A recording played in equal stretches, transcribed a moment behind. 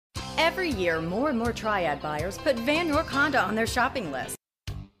Every year, more and more Triad buyers put Vann Honda on their shopping list.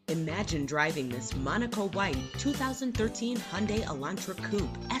 Imagine driving this Monaco white 2013 Hyundai Elantra Coupe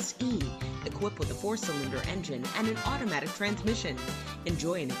SE, equipped with a 4-cylinder engine and an automatic transmission.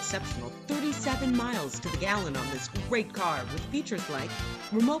 Enjoy an exceptional 37 miles to the gallon on this great car with features like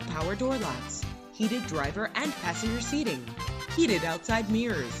remote power door locks, heated driver and passenger seating, heated outside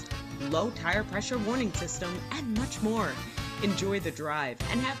mirrors, low tire pressure warning system, and much more. Enjoy the drive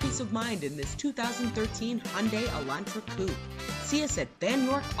and have peace of mind in this 2013 Hyundai Elantra Coupe. See us at Van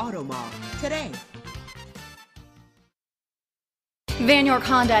York Auto Mall today. Vann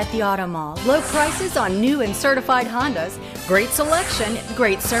Honda at the Auto Mall. Low prices on new and certified Hondas, great selection,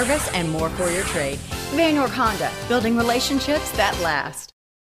 great service, and more for your trade. Vann Honda, building relationships that last.